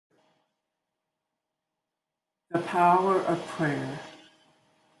The power of prayer.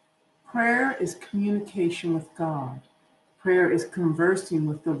 Prayer is communication with God. Prayer is conversing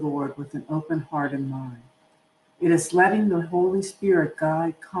with the Lord with an open heart and mind. It is letting the Holy Spirit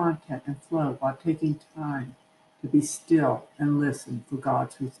guide content and flow while taking time to be still and listen for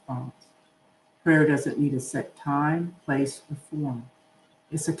God's response. Prayer doesn't need a set time, place, or form.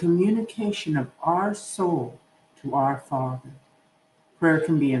 It's a communication of our soul to our Father. Prayer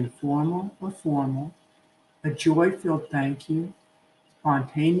can be informal or formal, a joy-filled thank you,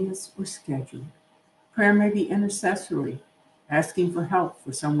 spontaneous or scheduled. Prayer may be intercessory, asking for help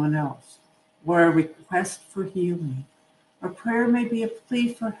for someone else, or a request for healing. A prayer may be a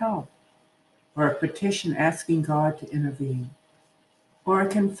plea for help, or a petition asking God to intervene, or a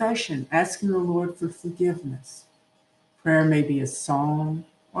confession asking the Lord for forgiveness. Prayer may be a song,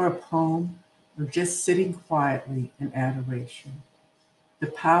 or a poem, or just sitting quietly in adoration. The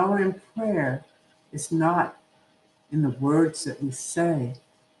power in prayer is not in the words that we say,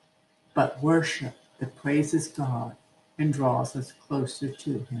 but worship that praises God and draws us closer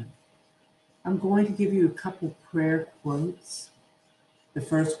to Him. I'm going to give you a couple prayer quotes. The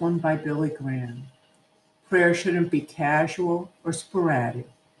first one by Billy Graham. Prayer shouldn't be casual or sporadic,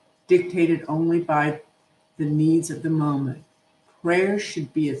 dictated only by the needs of the moment. Prayer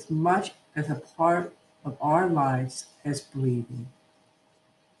should be as much as a part of our lives as breathing.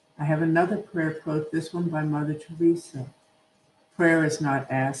 I have another prayer quote, this one by Mother Teresa. Prayer is not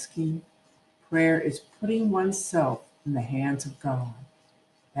asking, prayer is putting oneself in the hands of God,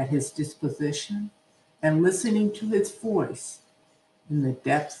 at His disposition, and listening to His voice in the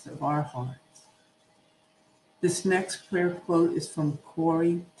depths of our hearts. This next prayer quote is from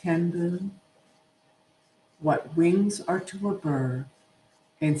Corrie ten Boom. What wings are to a bird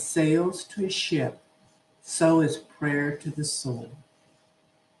and sails to a ship, so is prayer to the soul.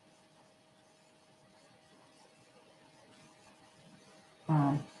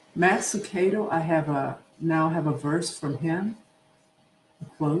 Max Lucado, now have a verse from him, a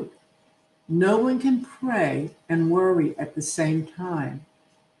quote. No one can pray and worry at the same time.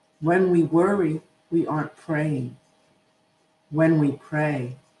 When we worry, we aren't praying. When we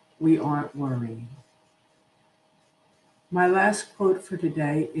pray, we aren't worrying. My last quote for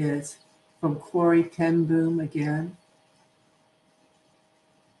today is from Corrie ten Boom again.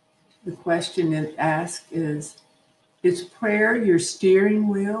 The question it asked is prayer your steering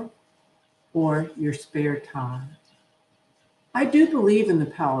wheel or your spare tire? I do believe in the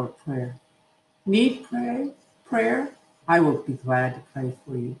power of prayer. Need prayer? I will be glad to pray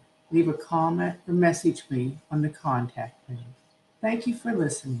for you. Leave a comment or message me on the contact page. Thank you for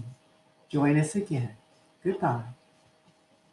listening. Join us again. Goodbye.